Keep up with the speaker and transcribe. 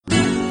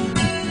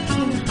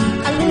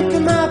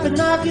my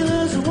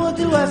binoculars, and what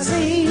do I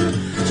see?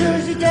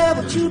 Jersey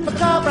Devil,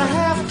 Chupacabra,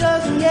 half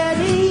dozen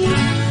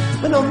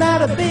Yeti. But no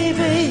matter,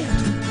 baby,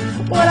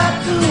 what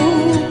I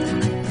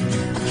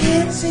do, I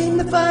can't seem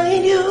to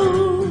find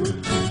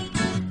you.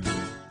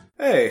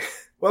 Hey,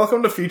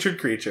 welcome to Featured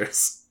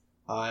Creatures.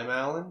 I'm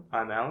Alan.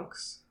 I'm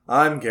Alex.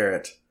 I'm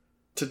Garrett.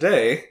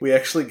 Today, we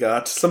actually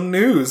got some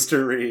news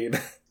to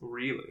read.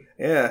 Really?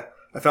 Yeah,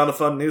 I found a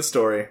fun news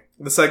story.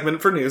 The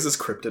segment for news is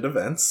Cryptid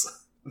Events.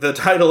 The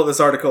title of this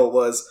article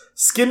was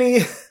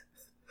Skinny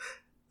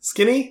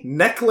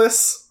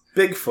Necklace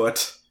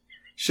Bigfoot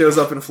Shows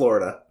Up in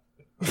Florida.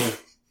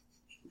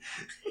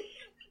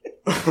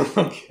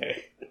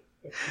 Okay.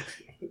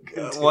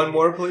 One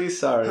more, please.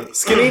 Sorry.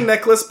 Skinny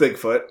Necklace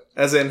Bigfoot,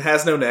 as in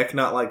has no neck,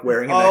 not like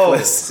wearing a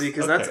necklace. See,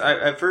 because that's...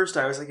 at first,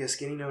 I was like, a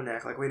skinny no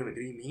neck. Like, wait a minute,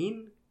 did he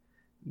mean...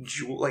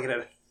 like, it had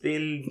a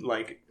thin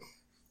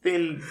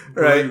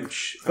Right.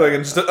 brooch.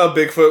 Fucking just a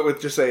Bigfoot with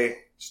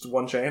just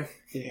one chain.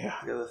 Yeah.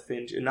 A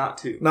thin... Not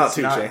two. Not It's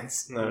two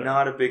chains. No.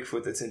 Not a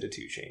Bigfoot that's into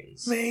two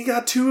chains. Man, you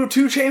got two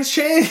chains.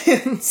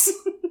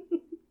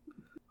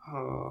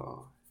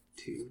 Oh,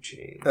 two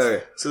chains.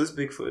 Okay. So this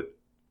Bigfoot...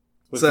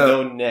 With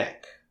So- no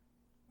neck.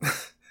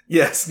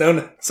 Yes,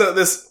 no. So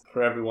this...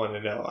 For everyone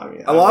to know. I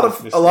mean, A lot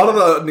of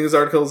the news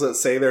articles that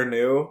say they're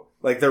new,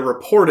 like they're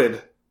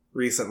reported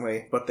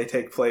recently, but they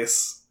take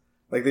place,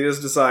 like they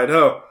just decide,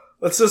 oh,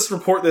 let's just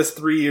report this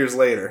 3 years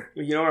later.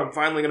 You know what? I'm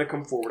finally going to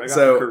come forward. I got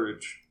So- the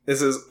courage.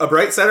 This is a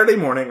bright Saturday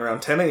morning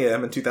around 10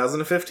 a.m. in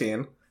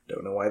 2015.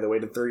 Don't know why they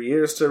waited 3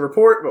 years to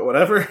report, but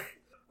whatever.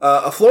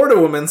 A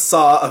Florida woman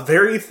saw a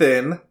very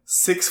thin,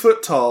 6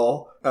 foot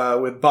tall,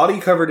 with body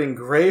covered in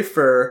gray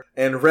fur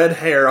and red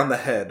hair on the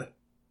head.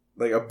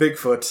 Like a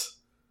Bigfoot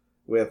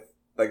with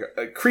like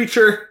a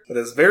creature that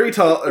is very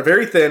tall, or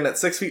very thin at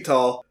 6 feet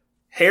tall,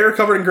 hair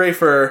covered in gray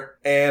fur,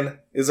 and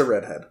is a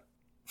redhead.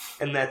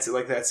 And that's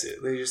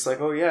it. They're just like,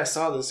 oh yeah, I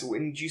saw this.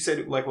 And you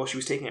said, like, while she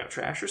was taking out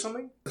trash or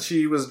something?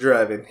 She was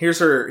driving.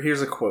 Here's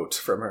a quote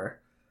from her.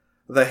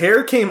 The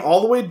hair came all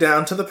the way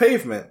down to the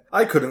pavement.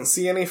 I couldn't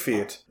see any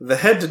feet. The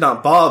head did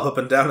not bob up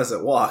and down as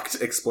it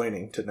walked,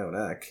 explaining to no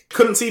neck.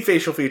 Couldn't see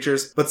facial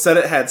features, but said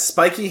it had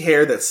spiky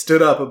hair that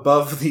stood up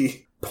above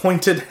the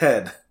pointed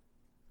head.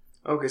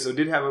 Okay, so it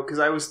did have a... Because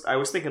I was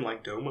thinking,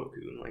 like,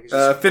 Domo-kun. Like, it's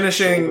just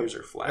Finishing shoulders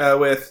are flat.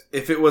 with,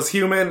 if it was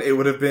human, it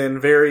would have been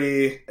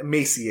very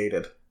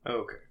emaciated.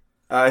 Okay.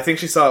 I think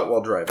she saw it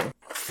while driving.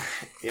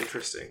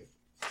 Interesting.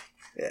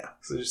 Yeah.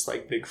 So just,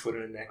 like, Bigfoot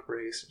in a neck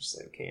brace. Just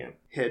like, can't.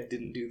 Head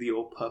didn't do the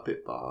old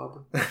puppet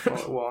bob while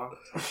it walked.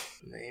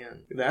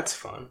 Man, that's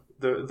fun.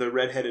 The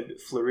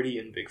redheaded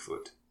Floridian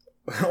Bigfoot.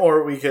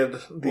 Or we could...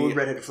 Or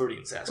redheaded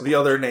Floridian Sasquatch. The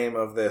other name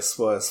of this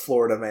was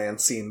Florida Man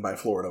Seen by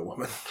Florida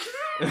Woman.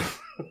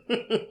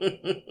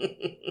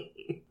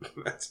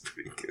 That's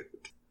pretty good.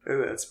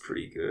 That's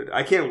pretty good.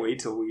 I can't wait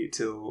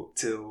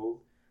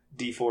till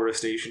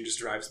deforestation just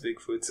drives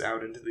Bigfoots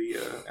out into the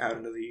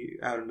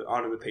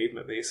onto the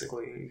pavement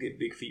basically, and get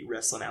Big Feet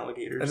wrestling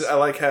alligators. I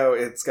like how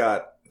it's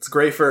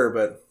gray fur,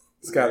 but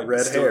it's got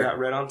red still hair. Got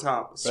red on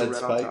top. Still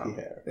red on top.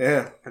 hair.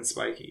 Yeah, And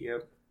spiky.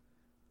 Yep.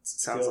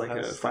 Sounds Still like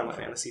a has Final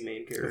style. Fantasy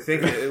main I character.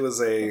 think it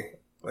was a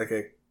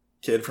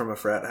kid from a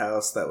frat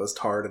house that was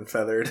tarred and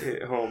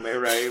feathered. Oh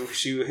man, right?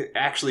 She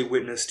actually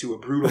witnessed to a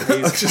brutal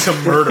haze. It's just a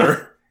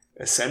murder.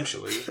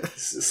 Essentially,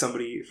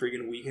 somebody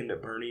freaking weekend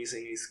at Bernie's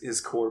and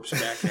his corpse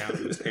back down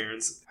to his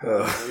parents.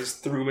 Ugh.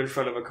 Just threw him in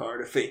front of a car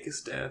to fake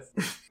his death.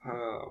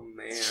 Oh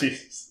man.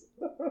 Jeez.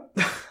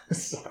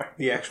 Sorry.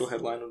 The actual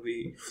headline would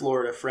be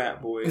Florida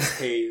frat boys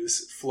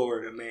haze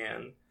Florida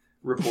man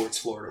reports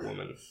Florida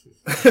woman.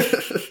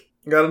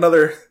 Got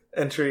another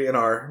entry in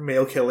our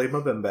mail killing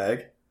Mabim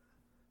bag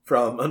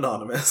from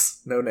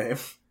Anonymous, no name.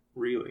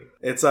 Really?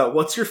 It's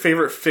what's your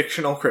favorite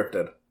fictional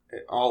cryptid?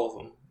 All of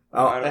them.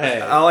 I don't- Hey.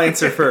 I'll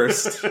answer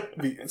first,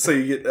 so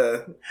you get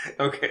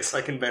Okay, so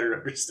I can better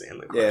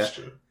understand the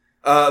question.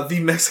 the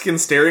Mexican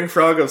staring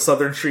frog of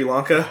southern Sri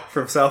Lanka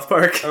from South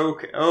Park.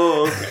 Okay.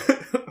 Oh, okay.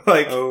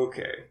 Like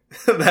Okay.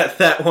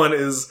 that one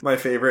is my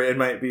favorite. It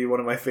might be one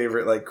of my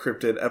favorite like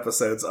cryptid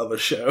episodes of a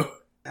show.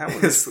 That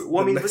one is, It's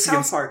well, I mean, the but South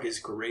Mexicans- Park is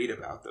great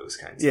about those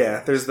kinds of Yeah,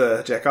 things. there's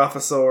the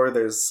Jackophosor,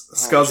 there's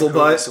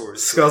Jackophosor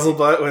is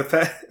Scuzzlebutt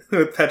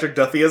with Patrick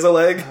Duffy as a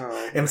leg,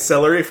 Oh, and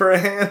celery for a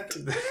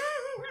hand.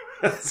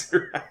 that's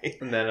right.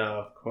 And then,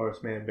 of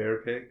course, Man Bear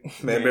Pig.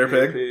 Man, Bear,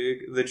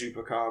 Pig. The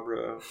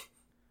Chupacabra.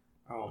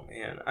 Oh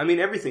man, I mean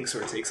everything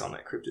sort of takes on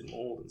that cryptid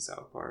mold in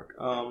South Park.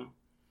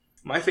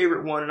 My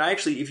favorite one, and I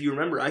actually, if you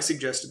remember, I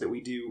suggested that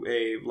we do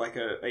a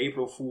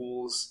April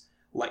Fool's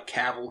like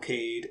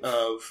cavalcade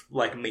of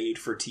like made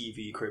for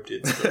TV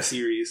cryptids for a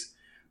series,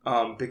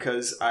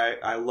 because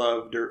I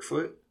love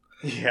Dirtfoot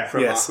Yeah.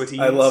 from Yes, Aqua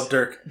Teens. I love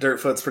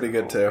Dirtfoot's pretty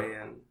good too.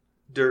 Man.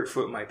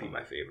 Dirtfoot might be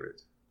my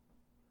favorite.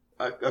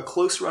 A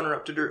close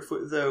runner-up to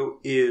Dirtfoot, though,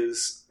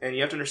 is, and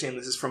you have to understand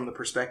this is from the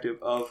perspective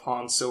of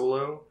Han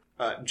Solo,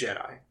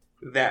 Jedi.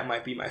 That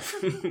might be my...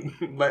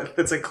 but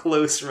that's a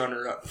close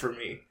runner-up for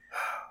me.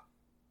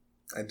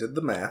 I did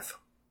the math.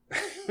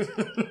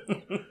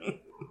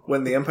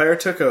 When the Empire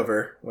took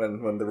over,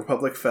 when the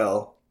Republic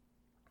fell,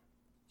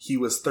 he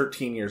was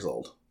 13 years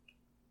old.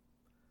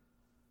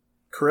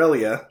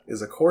 Corellia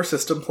is a core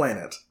system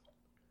planet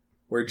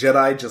where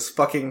Jedi just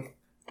fucking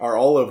are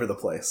all over the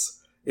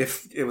place.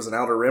 If it was an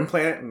Outer Rim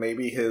planet,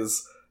 maybe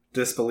his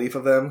disbelief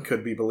of them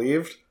could be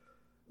believed.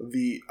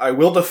 I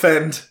will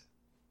defend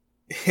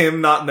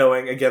him not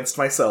knowing against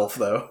myself,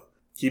 though.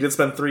 He did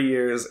spend 3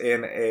 years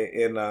in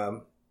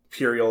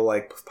Imperial,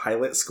 like,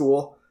 pilot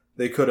school.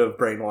 They could have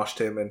brainwashed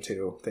him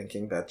into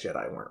thinking that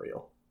Jedi weren't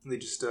real. They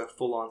just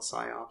full-on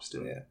psyops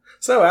him. Yeah.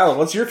 So, Alan,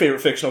 what's your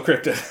favorite fictional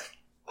cryptid?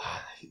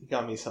 You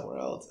got me somewhere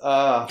else.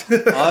 I'm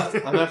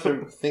gonna have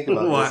to think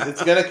about this.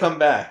 It's gonna come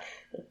back.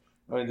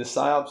 I mean, the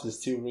psyops is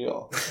too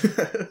real.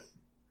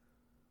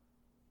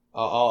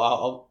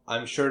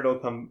 I'm sure it'll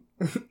come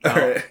out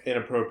Right.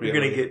 inappropriately. You're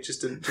gonna get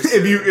just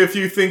If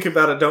you think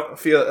about it, don't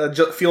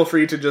feel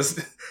free to just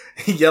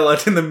yell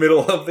it in the middle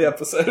of the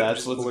episode.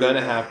 That's what's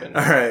gonna happen.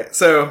 All right.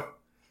 So,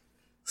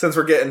 since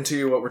we're getting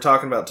to what we're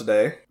talking about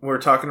today, we're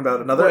talking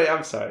about another. Wait,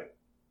 I'm sorry.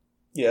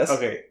 Yes.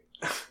 Okay.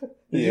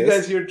 Did Yes. you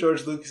guys hear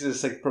George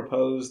Lucas's like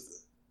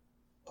proposed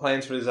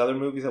plans for his other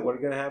movies that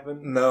weren't gonna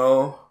happen?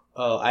 No.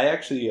 I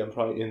actually am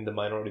probably in the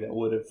minority that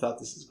would have thought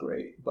this is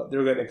great, but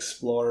they're gonna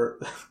explore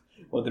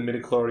what the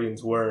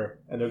midichlorians were,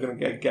 and they're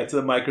gonna get to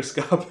the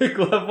microscopic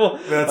level.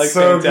 That's like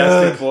so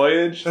Fantastic good.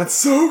 Voyage. That's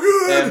so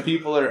good. And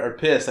people are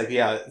pissed. Like,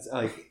 yeah, it's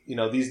like, you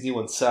know, these new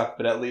ones suck,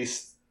 but at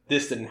least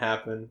this didn't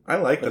happen. I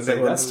like the That's like-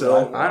 new one that's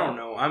still. I don't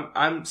know.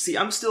 I'm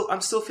still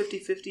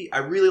 50-50. I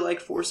really like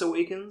Force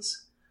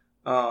Awakens.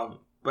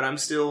 But I'm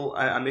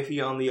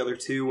iffy on the other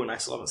two, and I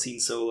still haven't seen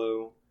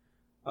Solo.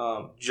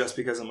 Just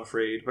because I'm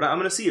afraid. But I'm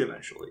going to see it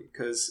eventually,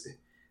 because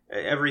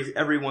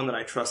every one that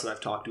I trust that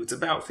I've talked to, it's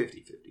about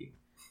 50-50.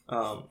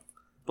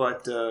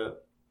 But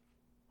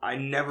I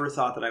never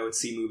thought that I would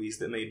see movies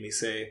that made me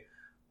say,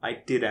 I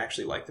did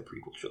actually like the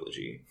prequel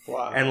trilogy.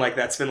 Wow. And like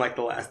that's been like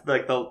the last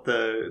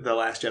the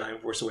Last Jedi and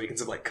Force Awakens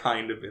have like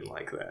kind of been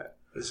like that.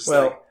 It's just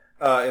Well,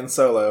 in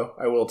Solo,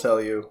 I will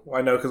tell you,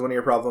 I know because one of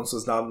your problems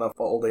was not enough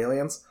old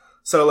aliens.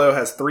 Solo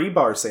has 3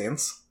 bar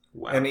scenes,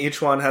 wow. and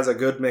each one has a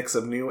good mix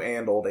of new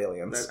and old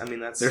aliens. That's There's some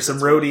that's one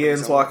of the Rhodians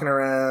things I walking want.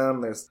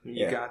 around.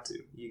 You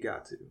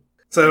got to.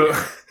 So,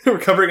 we're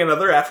covering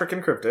another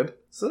African cryptid.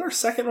 Is that our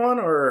second one,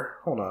 or...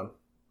 Hold on.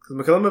 Because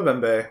Makila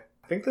Mbembe,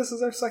 I think this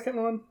is our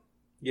second one.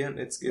 Yeah,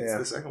 it's Yeah.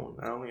 the second one.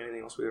 I don't think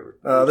anything else we ever.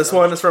 This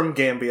one is from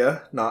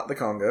Gambia, not the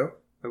Congo.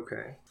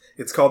 Okay.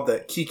 It's called the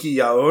Kiki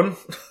Yaon.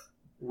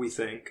 We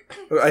think.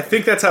 I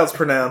think that's how it's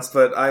pronounced,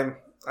 but I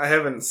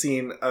haven't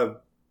seen a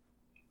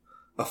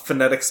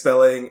phonetic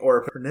spelling or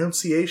a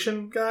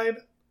pronunciation guide.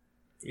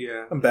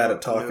 Yeah. I'm bad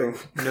at talking.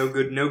 No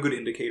good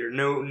indicator.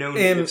 No In-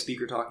 native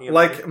speaker talking about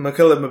Like it.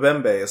 Makila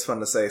Mbembe is fun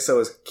to say, so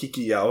is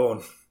Kiki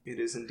Yaon. It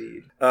is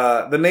indeed.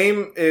 The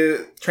name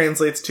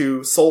translates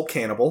to soul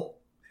cannibal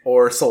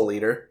or soul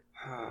eater.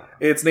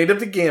 It's native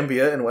to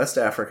Gambia in West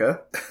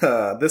Africa.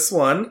 This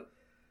one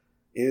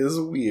is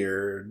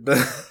weird.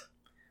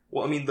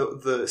 Well, I mean,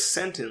 the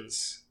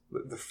sentence,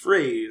 the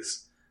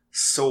phrase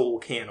 "soul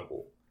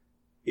cannibal"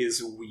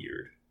 is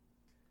weird.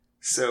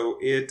 So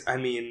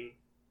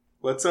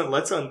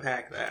let's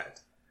unpack that.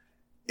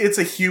 It's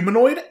a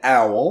humanoid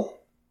owl,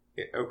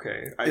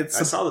 Okay, I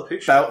It's saw the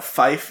picture. about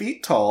 5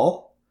 feet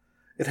tall.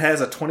 It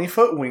has a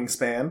 20-foot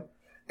wingspan,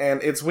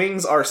 and its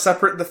wings are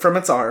separate from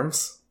its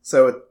arms.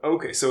 So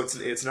Okay, so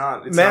it's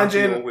not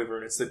Imagine- the old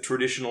wyvern. It's the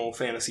traditional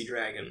fantasy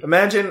dragon.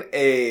 imagine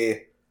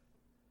a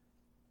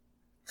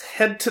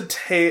head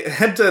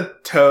to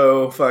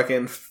toe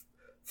fucking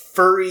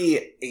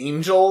furry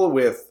angel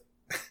with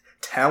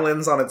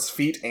talons on its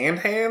feet and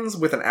hands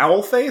with an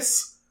owl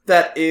face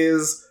that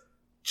is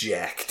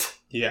jacked,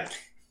 Yeah.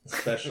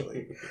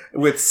 Especially.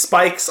 with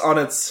spikes on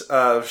its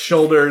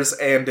shoulders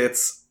and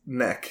its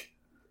neck.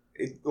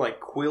 Like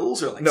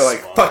quills or like No, like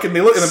spikes? fucking.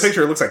 They look in the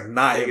picture. It looks like Like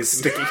knives it's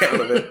sticking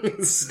out of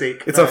it.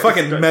 Steak. It's a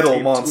fucking Duct metal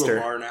taped monster. To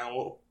a barn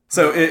owl.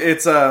 So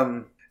its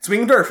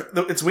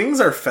wings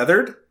are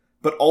feathered,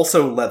 but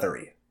also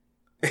leathery.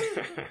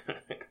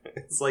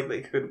 It's like they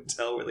couldn't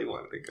tell where they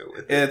wanted to go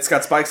with it. It's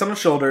got spikes on its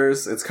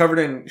shoulders. It's covered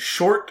in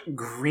short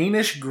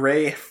greenish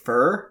gray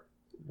fur.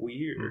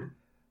 Weird.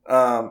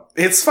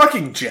 It's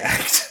fucking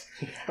jacked.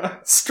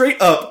 Straight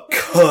up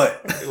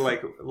cut.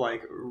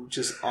 Like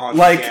just on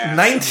Like gas,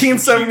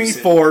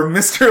 1974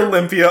 Mr.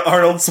 Olympia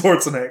Arnold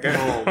Schwarzenegger.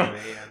 Oh man.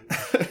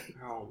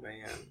 Oh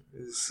man.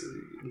 This,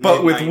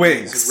 But with mid-90s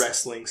wings.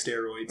 Wrestling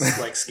steroids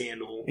like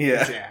Scandal.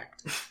 Yeah.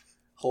 Jacked.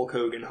 Hulk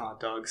Hogan hot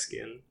dog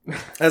skin.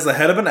 Has the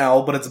head of an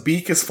owl, but its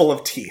beak is full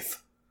of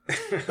teeth.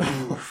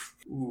 Oof.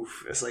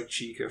 Oof. It's like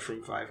Chica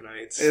from Five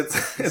Nights.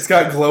 It's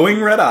got glowing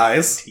red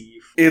eyes.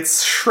 Teeth.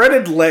 It's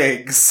shredded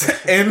legs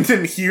and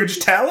in huge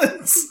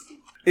talons.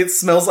 It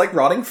smells like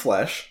rotting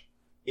flesh.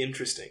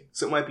 Interesting.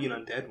 So it might be an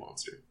undead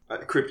monster.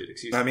 Cryptid,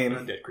 excuse me. I mean,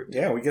 an undead cryptid.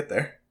 Yeah, we get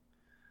there.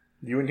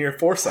 You and your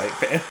foresight,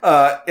 man.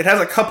 It has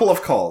a couple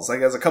of calls. Like,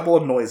 it has a couple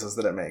of noises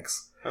that it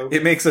makes. Okay.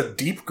 It makes a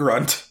deep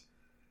grunt,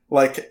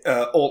 like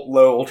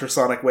low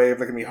ultrasonic wave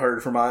that can be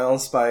heard for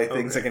miles by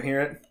things that can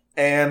hear it,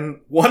 and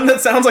one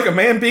that sounds like a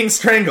man being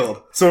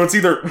strangled. So it's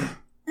either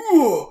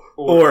ooh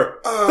or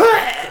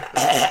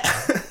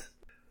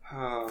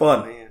Oh,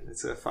 Fun. man.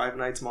 It's a Five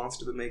Nights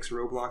monster that makes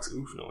Roblox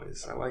oof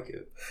noise. I like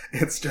it.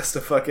 It's just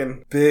a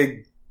fucking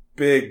big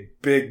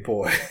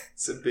boy.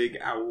 It's a big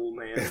owl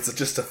man. It's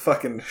just a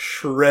fucking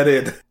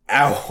shredded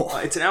owl.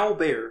 It's an owl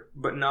bear,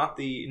 but not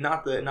the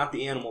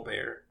animal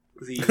bear.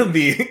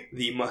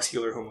 The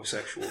muscular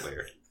homosexual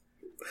bear.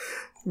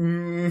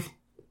 No,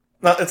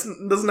 it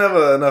doesn't have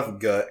enough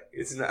gut.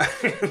 It's not.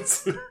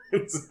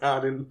 It's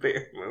not in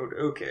bear mode.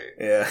 Okay.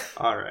 Yeah.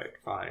 All right.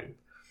 Fine.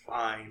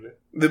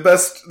 The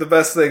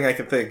best thing I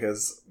can think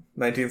is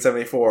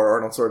 1974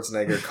 Arnold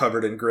Schwarzenegger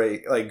covered in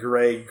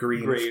grayish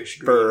green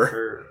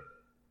fur.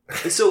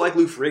 It's still like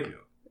Lou Ferrigno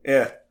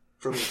Yeah.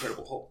 from The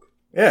Incredible Hulk.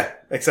 Yeah,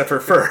 except for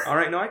fur. All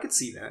right. No, I could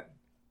see that.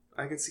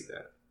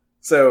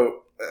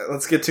 So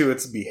let's get to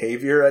its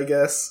behavior, I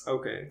guess.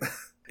 Okay.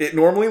 It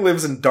normally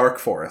lives in dark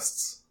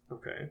forests,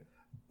 Okay.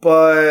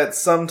 but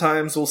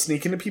sometimes will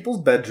sneak into people's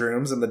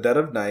bedrooms in the dead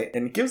of night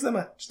and gives them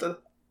just a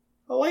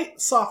light,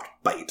 soft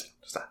bite.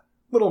 Just a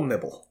little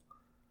nibble.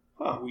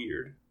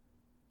 Weird.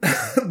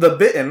 The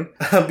bitten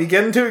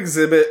begin to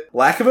exhibit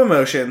lack of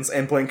emotions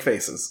and blank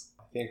faces.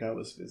 I think I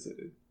was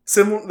visited.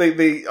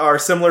 They are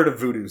similar to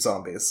voodoo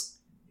zombies.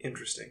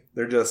 Interesting.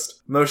 They're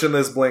just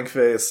motionless,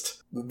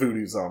 blank-faced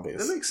voodoo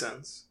zombies. That makes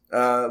sense.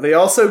 They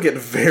also get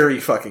very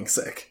fucking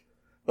sick.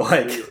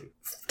 Like, Really?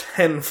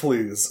 10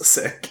 flus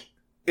sick.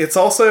 It's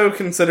also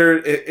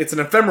considered, it's an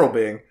ephemeral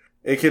being.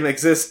 It can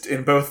exist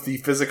in both the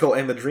physical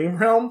and the dream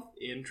realm.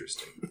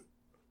 Interesting.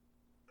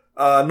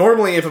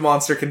 Normally, if a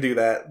monster can do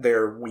that,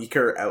 they're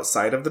weaker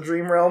outside of the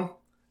dream realm.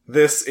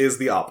 This is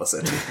the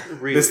opposite.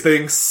 Really? This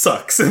thing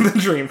sucks in the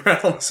dream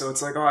realm. So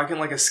it's like, I can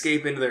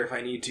escape into there if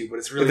I need to, but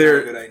it's really not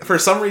a good idea. For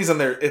some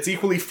reason, it's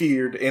equally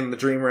feared in the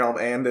dream realm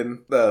and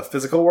in the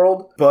physical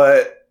world,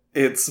 but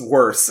it's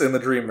worse in the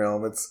dream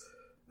realm. It's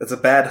a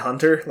bad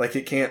hunter. Like,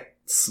 it can't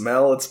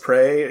smell its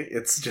prey.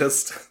 It's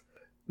just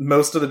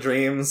most of the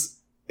dreams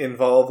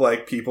involve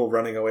like people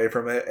running away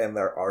from it, and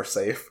they are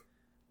safe.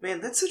 Man,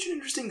 that's such an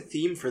interesting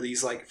theme for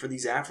these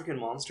African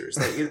monsters,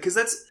 because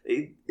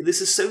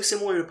this is so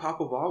similar to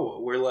Papabawa,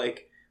 where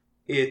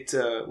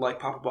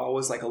Papabawa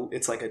is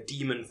it's like a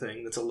demon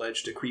thing that's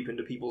alleged to creep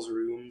into people's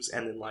rooms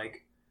and then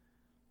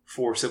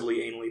forcibly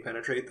anally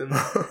penetrate them.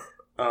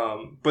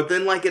 But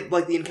then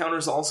the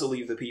encounters also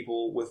leave the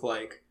people with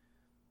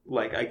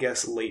I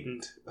guess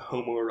latent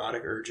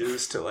homoerotic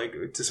urges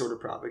to sort of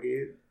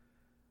propagate.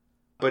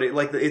 But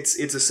it's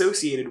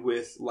associated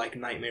with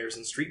nightmares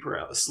and sleep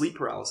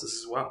paralysis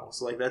as well.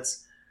 So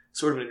that's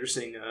sort of an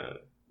interesting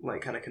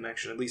kind of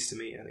connection, at least to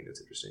me. I think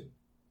that's interesting.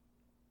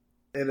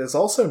 It is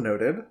also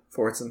noted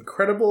for its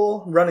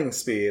incredible running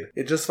speed.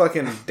 It just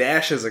fucking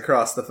dashes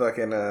across the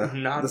fucking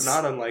not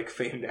unlike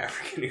famed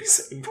African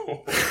Usain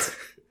Bolt.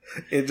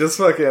 It just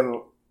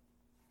fucking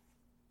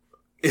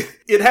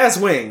it has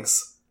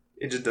wings.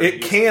 It just doesn't.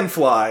 It can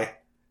fly.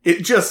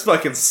 It just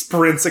fucking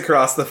sprints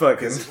across the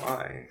fucking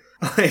fly.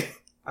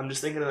 I'm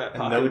just thinking of that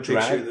And popular no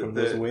drag picture from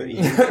that those the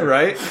wings.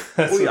 right?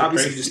 well,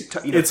 obviously, just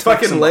its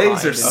fucking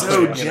legs are so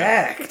so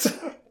jacked.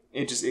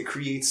 It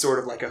creates sort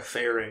of like a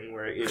fairing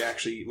where it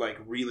actually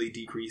really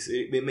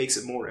decreases. It makes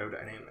it more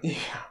aerodynamic. Yeah.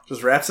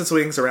 Just wraps its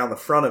wings around the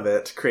front of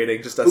it,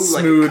 creating just a Ooh,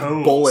 smooth like a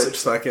cone, bullet such-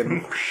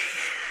 fucking.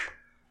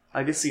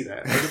 I can see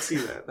that.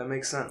 That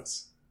makes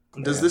sense.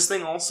 Does this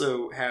thing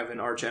also have an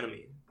arch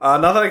enemy?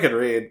 Not that I could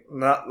read.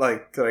 Not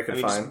that I could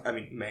find.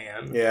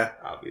 Man. Yeah.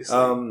 Obviously.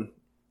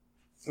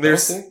 I don't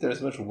think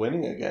there's much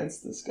winning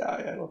against this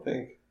guy. I don't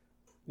think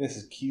this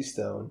is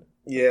Keystone.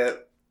 Yeah.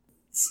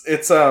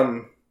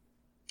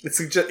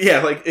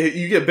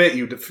 You get bit,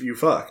 you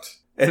fucked,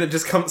 and it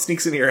just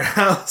sneaks into your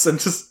house and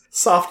just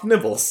soft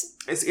nibbles.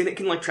 And it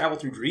can travel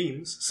through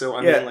dreams. So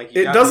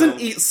it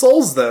doesn't eat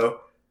souls though,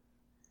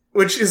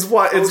 which is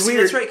why it's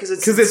weird. That's right,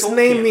 because its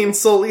name means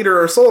soul eater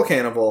or soul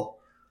cannibal.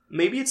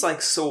 Maybe it's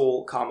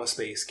soul,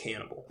 space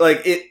cannibal.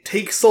 It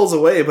takes souls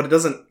away, but it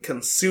doesn't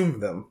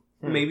consume them.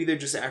 Maybe they're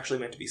just actually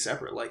meant to be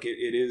separate.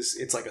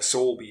 It's like a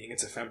soul being.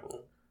 It's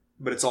ephemeral,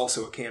 but it's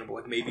also a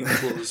cannibal. Maybe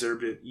people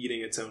reserved it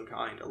eating its own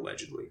kind,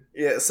 allegedly.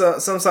 Yeah, so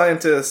some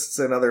scientists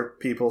and other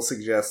people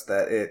suggest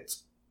that it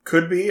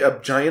could be a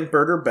giant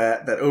bird or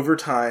bat that over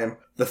time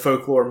the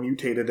folklore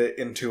mutated it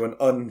into an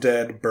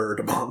undead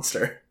bird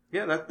monster.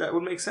 Yeah, that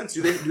would make sense.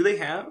 Do they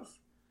have?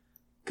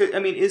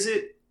 Is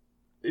it?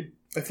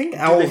 I think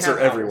owls are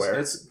everywhere.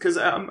 Because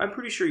I'm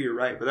pretty sure you're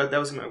right, but that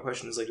was my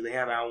question. Is do they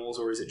have owls,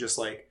 or is it just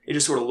it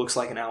just sort of looks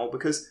like an owl?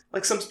 Because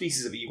some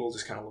species of eagle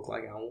just kind of look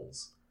like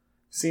owls.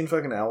 Seen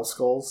fucking owl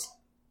skulls?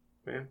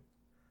 Yeah.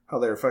 How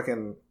their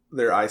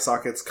eye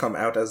sockets come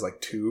out as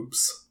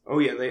tubes. Oh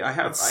yeah, I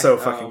have. It's so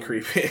fucking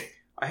creepy.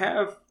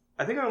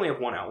 I think I only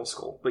have one owl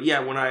skull, but yeah,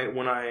 when I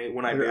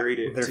buried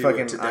it, their to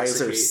fucking eyes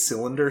are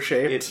cylinder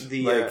shaped,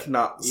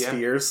 not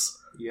spheres.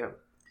 Yeah.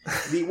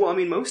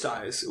 Most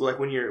eyes,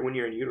 when you're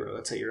in utero,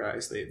 that's how your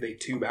eyes they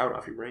tube out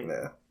off your brain.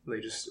 Yeah. They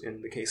just,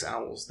 in the case of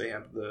owls, they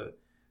have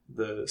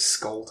the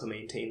skull to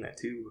maintain that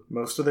tube.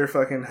 Most of their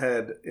fucking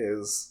head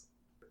is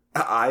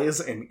eyes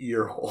and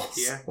ear holes.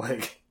 Yeah.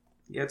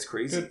 Yeah, it's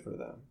crazy. Good for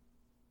them.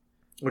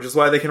 Which is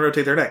why they can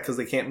rotate their neck, because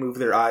they can't move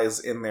their eyes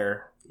in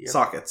their Yep.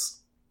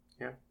 sockets.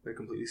 Yeah, they're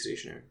completely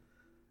stationary.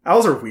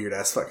 Owls are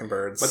weird-ass fucking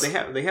birds. But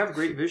they have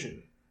great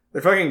vision.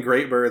 They're fucking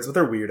great birds, but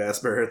they're weird-ass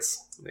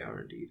birds. They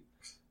are indeed.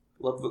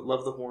 Love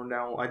the horned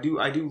owl. I do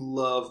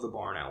love the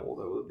barn owl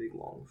though, with a big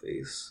long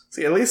face.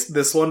 See, at least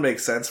this one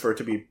makes sense for it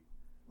to be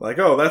like,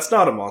 oh, that's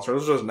not a monster,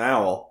 it's just an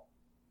owl.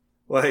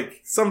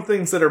 Like, some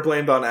things that are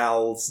blamed on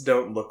owls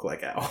don't look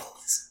like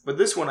owls. But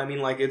this one, I mean,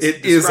 like it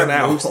is an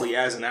owl. mostly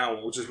as an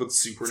owl, just with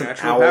It's an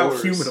supernatural owl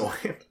powers.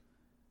 humanoid.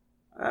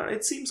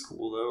 It seems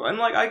cool though, and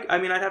like I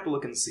mean, I'd have to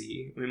look and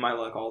see. I mean, my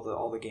luck, all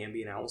the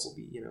Gambian owls will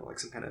be, you know, like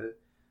some kind of,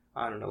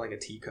 I don't know, like a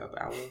teacup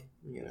owl,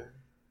 you know.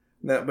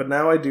 No, but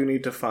now I do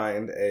need to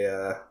find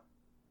a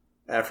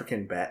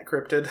African bat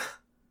cryptid,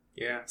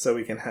 Yeah. so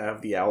we can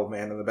have the Owl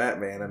Man and the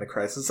Batman and a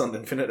Crisis on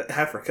Infinite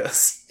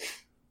Africas.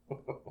 We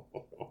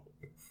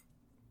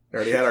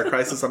already had our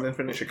Crisis on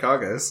Infinite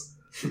Chicagos.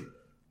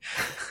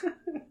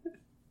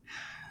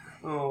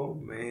 Oh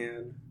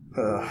man.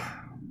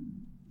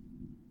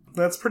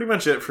 That's pretty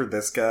much it for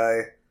this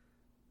guy.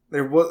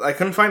 I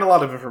couldn't find a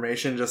lot of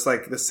information, just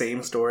like the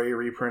same story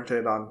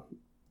reprinted on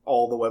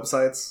all the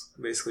websites.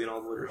 Basically, in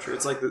all the literature,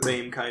 it's like the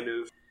same kind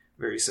of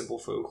very simple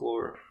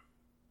folklore.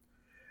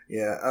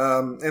 Yeah,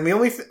 and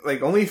the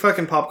only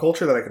fucking pop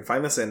culture that I can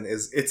find this in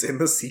is it's in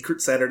the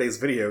Secret Saturdays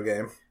video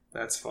game.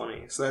 That's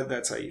funny. So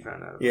that's how you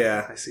found out about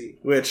Yeah. it. I see.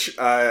 Which,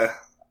 I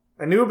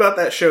knew about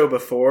that show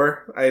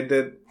before I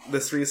did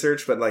this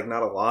research, but, like,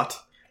 not a lot.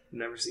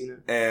 Never seen it.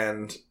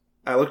 And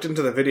I looked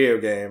into the video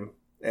game,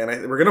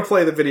 and we're gonna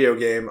play the video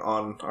game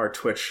on our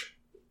Twitch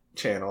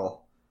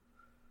channel,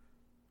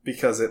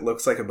 because it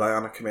looks like a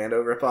Bionic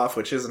Commando ripoff,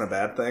 which isn't a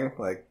bad thing.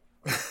 Like,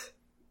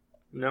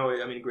 No,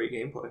 I mean, great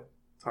gameplay.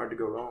 It's hard to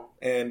go wrong.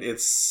 and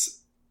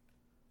it's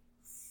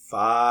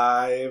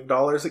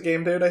 $5 at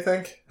Game Dude, I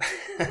think.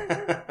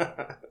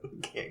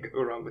 Can't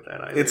go wrong with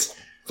that either. It's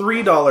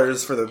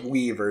 $3 for the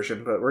Wii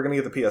version, but we're gonna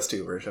get the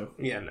PS2 version.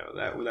 Yeah, no,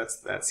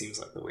 that seems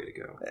like the way to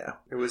go. Yeah.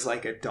 It was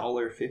like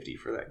 $1.50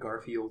 for that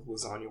Garfield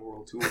Lasagna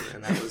World Tour,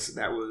 and that was an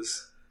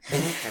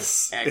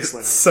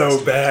excellent. It's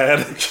so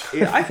bad.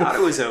 Yeah, I thought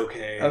it was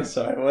okay. I'm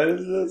sorry, what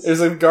is this?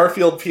 There's a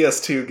Garfield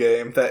PS2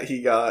 game that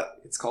he got.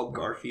 It's called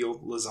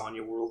Garfield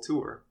Lasagna World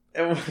Tour.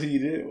 And what do you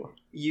do?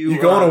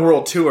 You go on a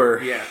world tour.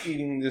 Yeah.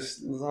 Eating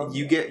this lasagna.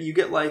 You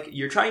get like,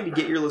 you're trying to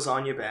get your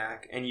lasagna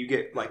back, and you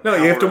get like No,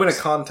 you have to win a power-ups.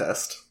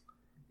 contest.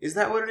 Is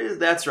that what it is?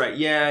 That's right.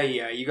 Yeah.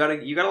 You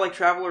gotta like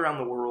travel around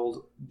the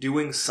world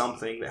doing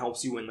something that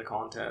helps you win the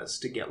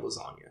contest to get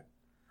lasagna.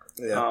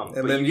 Yeah, but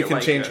and then you you get, can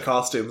like, change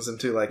costumes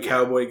into like yeah.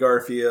 Cowboy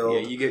Garfield,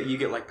 Yeah, you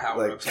get like power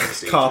like ups on the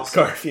stage. Cop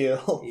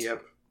Garfield.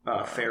 Yep.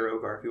 Pharaoh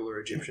Garfield or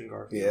Egyptian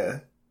Garfield. Yeah,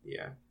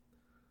 Yeah.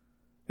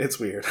 it's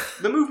weird.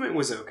 The movement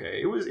was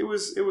okay. It was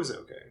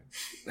okay.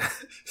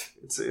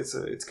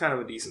 It's kind of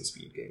a decent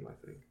speed game,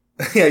 I think.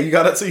 Yeah, you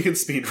got it so you can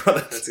speedrun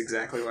it. That's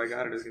exactly why I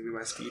got it. It's gonna be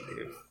my speed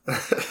game.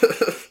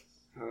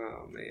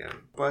 Oh man.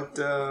 But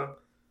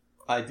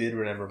I did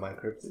remember my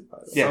cryptid, by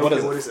the way. Yeah,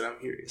 okay, what is it? I'm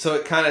curious. So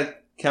it kind of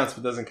counts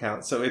but doesn't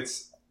count. So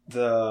it's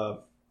the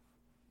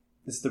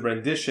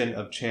rendition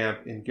of Champ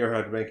in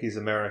Gerhard Wenke's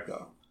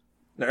America.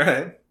 All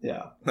right.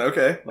 Yeah.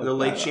 Okay. The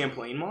Lake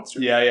Champlain monster?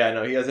 Yeah,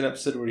 no. He has an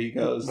episode where he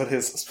goes. But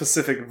his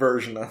specific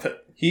version of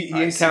it. He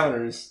I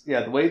encounters.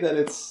 Yeah, the way that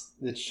it's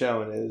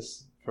shown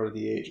is for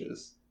the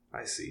ages,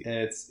 I see. and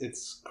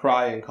it's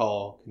cry and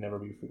call can never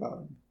be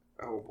forgotten.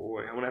 Oh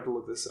boy, I'm gonna have to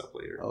look this up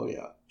later. Oh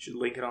yeah. Should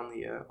link it on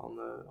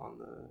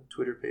the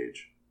Twitter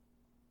page.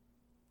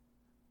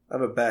 I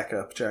have a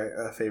backup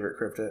favorite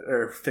cryptid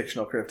or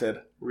fictional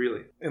cryptid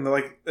Really? in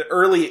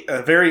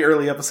the very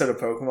early episode of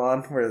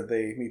Pokemon where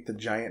they meet the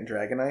giant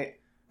Dragonite.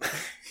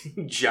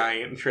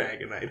 Giant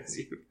Dragonite is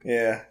you.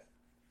 Yeah,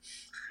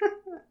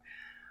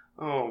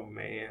 Oh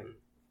man.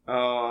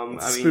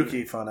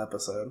 spooky fun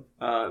episode.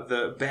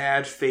 The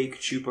bad fake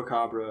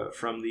chupacabra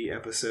from the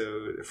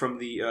episode from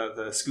the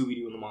Scooby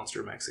Doo and the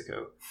Monster of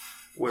Mexico,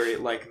 where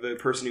it like the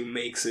person who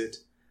makes it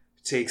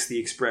takes the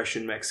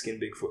expression Mexican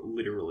Bigfoot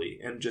literally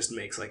and just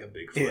makes like a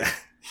Bigfoot. Yeah,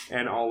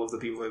 And all of the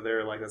people that are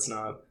there like that's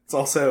not it's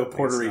also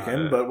Puerto it's not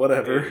Rican, a- but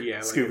whatever. Yeah,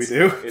 like, Scooby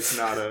Doo. It's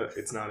not a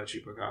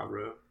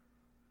chupacabra.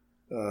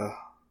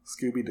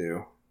 Scooby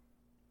Doo.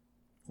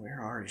 Where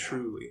are you?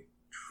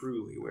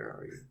 Truly, where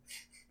are you?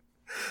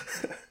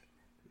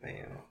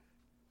 Man.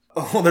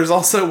 Oh, there's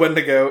also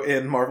Wendigo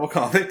in Marvel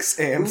Comics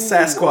and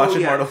Sasquatch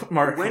in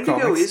Marvel Wendigo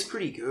Comics. is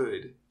pretty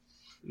good.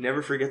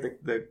 Never forget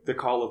the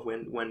call of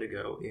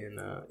Wendigo in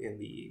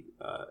the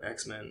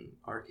X-Men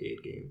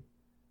arcade game.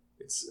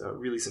 It's a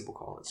really simple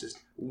call. It's just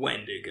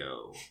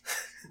Wendigo,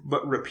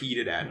 but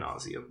repeated ad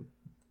nauseum.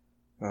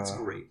 It's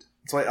great.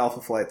 That's why Alpha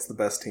Flight's the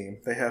best team.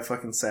 They have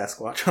fucking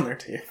Sasquatch on their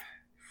team,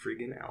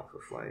 Friggin' Alpha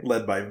Flight.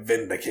 led by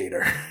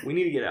Vindicator. We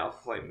need to get an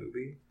Alpha Flight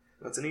movie.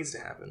 That's what needs to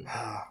happen.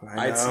 I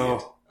I'd see know.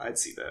 it. I'd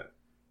see that.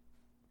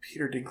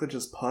 Peter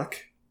Dinklage's Puck.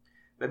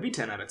 That'd be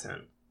 10 out of 10.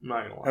 I'm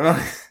not gonna I lie.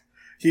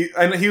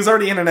 know. He was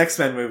already in an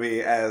X-Men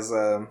movie as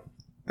the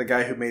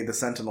guy who made the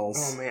Sentinels.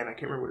 Oh man, I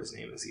can't remember what his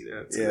name is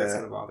either. That's Yeah.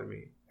 gonna bother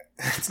me.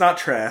 It's not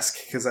Trask,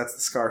 because that's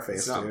the Scarface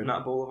It's not, dude.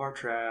 not Boulevard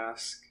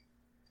Trask.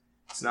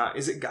 It's not.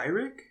 Is it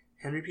Gyrick?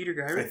 Henry Peter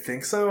I Gyrick?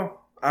 think so.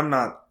 I'm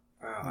not.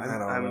 I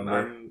don't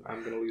remember.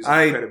 I'm going to lose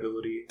I-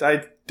 credibility.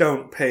 I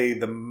don't pay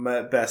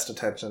the best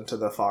attention to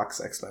the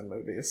Fox X-Men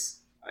movies.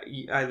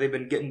 They've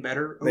been getting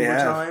better over They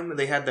have. time.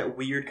 They had that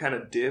weird kind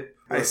of dip.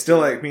 I still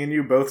like, me and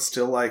you both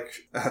still like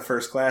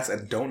First Class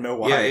and don't know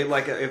why. Yeah,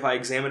 if I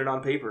examine it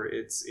on paper,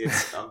 it's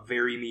a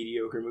very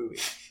mediocre movie,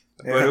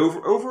 Yeah. but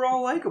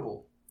overall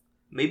likable.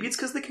 Maybe it's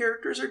because the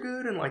characters are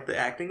good and like the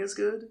acting is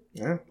good.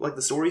 Yeah. Like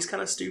the story's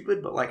kind of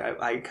stupid, but like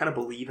I kind of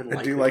believe in.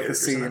 I do like the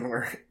characters in scene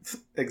where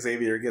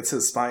Xavier gets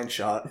his spine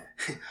shot.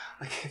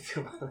 Like, I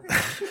feel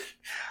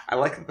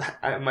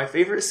my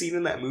favorite scene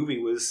in that movie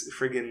was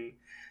friggin'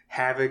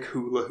 Havoc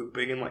hula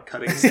hooping and like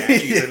cutting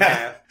statues in Yeah.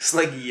 half. It's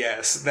like,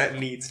 yes, that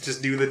needs,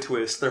 just do the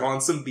twist. Throw on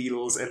some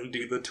Beatles and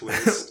do the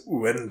twist.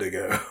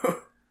 Wendigo.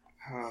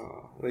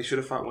 Oh, they should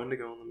have fought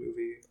Wendigo in the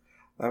movie.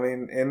 I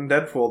mean, in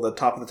Deadpool, the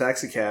top of the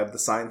taxi cab, the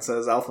sign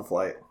says Alpha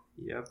Flight.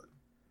 Yep.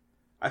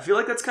 I feel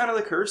like that's kind of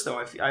the curse,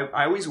 though.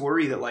 I always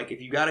worry that like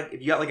if you got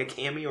like a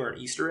cameo or an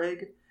Easter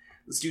egg,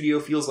 the studio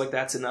feels like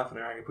that's enough and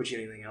they're not gonna put you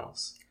anything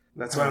else.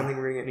 That's why I don't think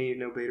we're gonna need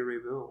no Beta Ray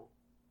Bill.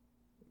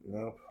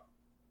 Nope.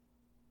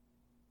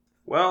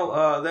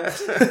 Well,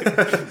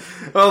 that.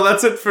 Well,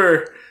 that's it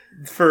for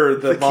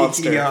the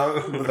monster.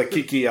 Kiki-Aon. The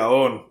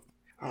Kiki-Aon.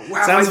 Oh,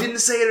 wow, Sounds- I didn't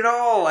say it at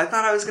all. I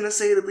thought I was gonna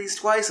say it at least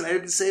twice, and I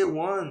didn't say it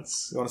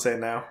once. You want to say it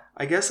now?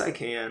 I guess I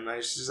can. I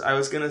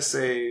was gonna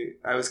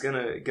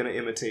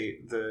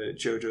imitate the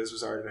JoJo's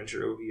Bizarre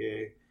Adventure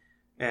OVA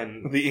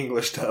and The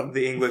English dub.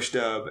 the English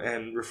dub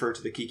and refer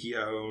to the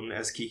Kiki-Aon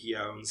as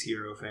Kiki-Aon's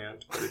hero fan,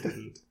 but it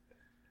didn't.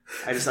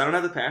 I don't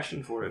have the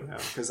passion for it now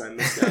because I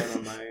missed out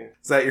on my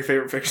Is that your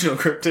favorite fictional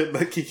cryptid?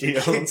 The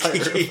Kiki-Aon's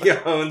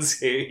Kiki-Aon's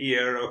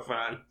hero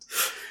fan.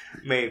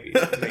 Maybe.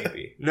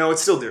 No,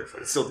 it's still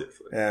Deerfoot.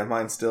 Yeah,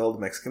 mine's still the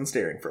Mexican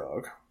steering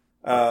frog.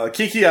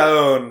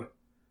 Kiki-Aon.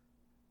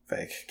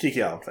 Fake.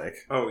 Kiki-Aon fake.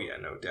 Oh yeah,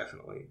 no,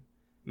 definitely.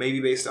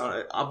 Maybe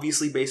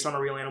obviously based on a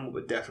real animal,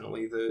 but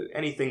definitely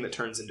anything that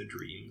turns into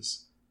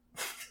dreams.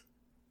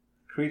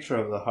 Creature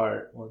of the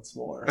heart, once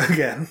more.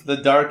 Again. The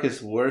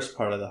darkest, worst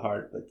part of the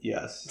heart, but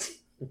yes.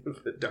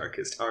 The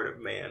darkest heart of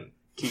man,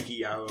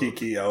 Kiki-Aon.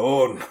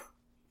 Kiki-Aon.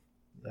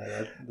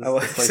 Yeah, I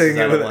like saying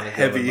it with a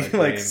heavy,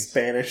 like,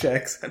 Spanish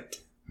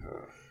accent.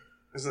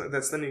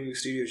 That's the new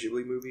Studio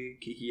Ghibli movie,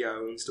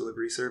 Kiki-Aon's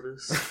Delivery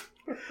Service.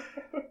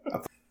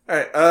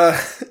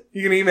 Alright,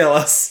 you can email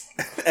us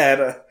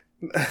at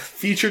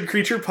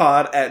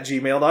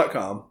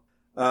featuredcreaturepod@gmail.com.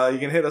 You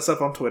can hit us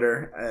up on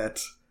Twitter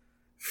at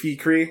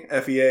Feacre,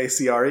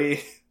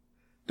 Feacre.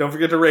 Don't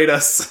forget to rate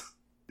us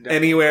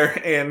anywhere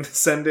and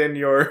send in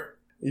your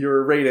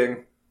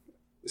rating.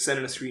 Send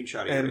in a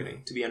screenshot of your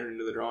rating to be entered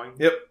into the drawing.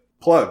 Yep.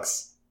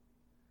 Plugs.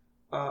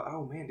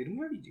 Oh man, didn't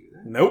we already do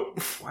that?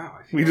 Nope. Wow.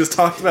 We just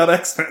talked about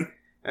X-Men.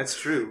 That's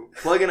true.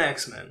 Plug in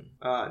X-Men.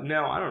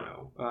 No, I don't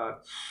know.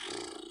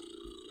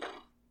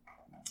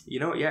 You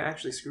know what? Yeah,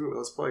 actually, screw it.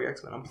 Let's plug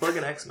X-Men. I'm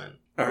plugging X-Men.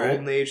 All right.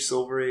 Golden Age,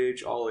 Silver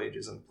Age, all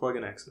ages. I'm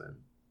plugging X-Men.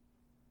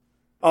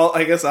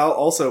 I guess I'll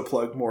also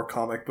plug more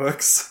comic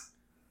books.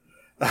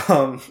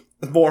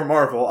 More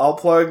Marvel. I'll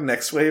plug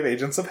Next Wave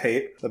Agents of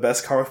Hate, the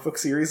best comic book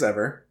series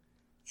ever.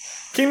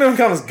 Kingdom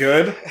Come's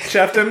good,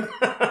 Shefton.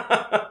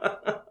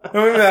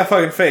 Don't give me that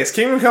fucking face.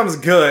 Kingdom Come's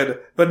good,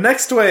 but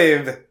Next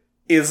Wave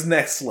is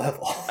next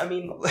level. I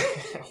mean,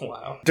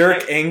 wow.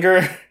 Dirk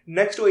Anger.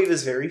 Next Wave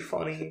is very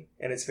funny,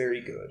 and it's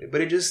very good.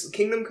 But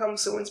Kingdom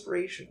Come's so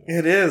inspirational.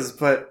 It is,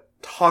 but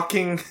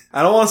talking...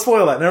 I don't want to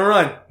spoil that. Never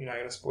mind. You're not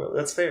going to spoil it.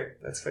 That's fair.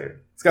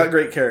 It's got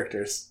great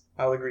characters.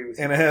 I'll agree with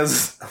you. And it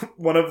has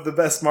one of the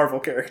best Marvel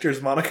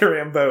characters, Monica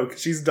Rambeau,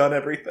 'cause she's done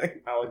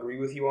everything. I'll agree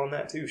with you on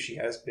that, too. She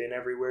has been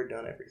everywhere,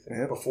 done everything.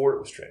 Yep. Before it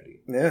was trendy.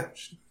 Yeah.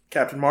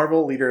 Captain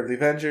Marvel, leader of the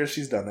Avengers,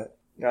 she's done it.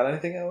 Got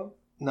anything, Alan?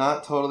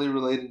 Not totally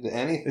related to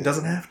anything. It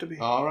doesn't have to be.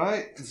 All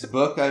right. This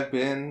book I've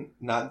been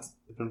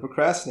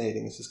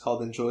procrastinating. This is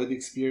called Enjoy the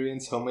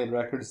Experience, Homemade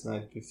Records,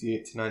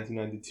 1958 to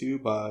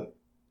 1992,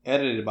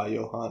 edited by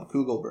Johann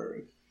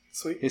Kugelberg.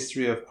 Sweet.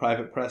 History of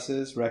private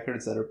presses,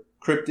 records that are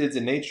cryptids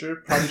in nature,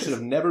 probably should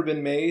have never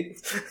been made.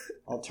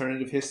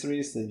 Alternative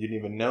histories that you didn't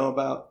even know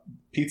about.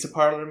 Pizza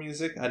parlor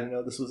music. I didn't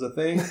know this was a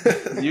thing.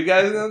 Do you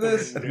guys know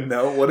this?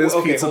 No, what is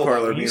pizza hold on.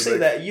 parlor When you music? say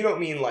that, you don't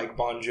mean like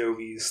Bon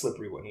Jovi's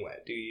Slippery When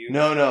Wet, do you?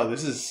 No.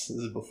 This is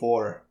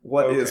before.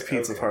 What is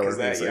pizza parlor 'cause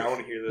music? Yeah, I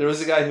want to hear this. There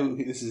was a guy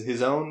this is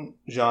his own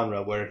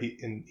genre where he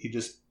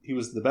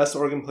was the best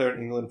organ player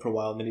in England for a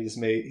while, and then he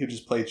would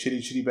just play Chitty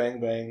Chitty Bang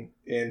Bang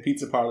in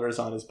pizza parlors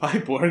on his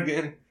pipe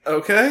organ.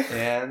 Okay.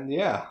 And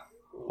yeah,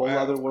 whole Wow.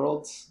 other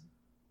worlds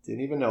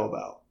didn't even know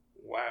about.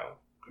 Wow.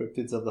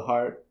 Cryptids of the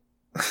heart.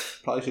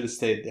 Probably should have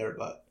stayed there,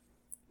 but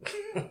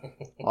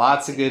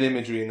lots of good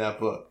imagery in that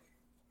book.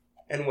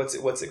 And what's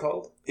it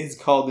called?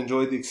 It's called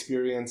Enjoy the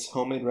Experience,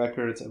 Homemade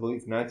Records, I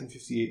believe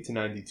 1958 to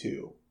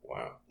 92.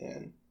 Wow.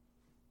 And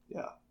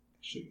yeah,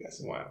 show you guys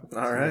some Wow. All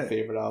some of right. my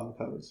favorite album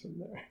covers from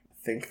there.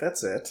 I think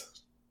that's it.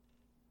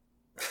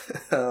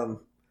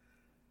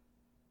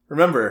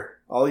 Remember,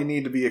 all you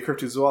need to be a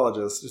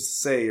cryptozoologist is to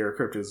say you're a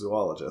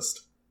cryptozoologist.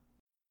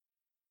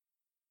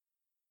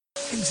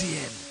 In the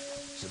end,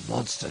 the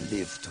monster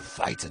lived to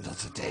fight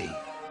another day.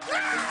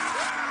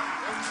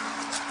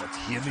 But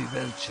hear me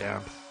well,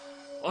 champ.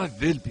 I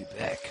will be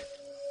back,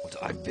 and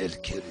I will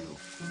kill you.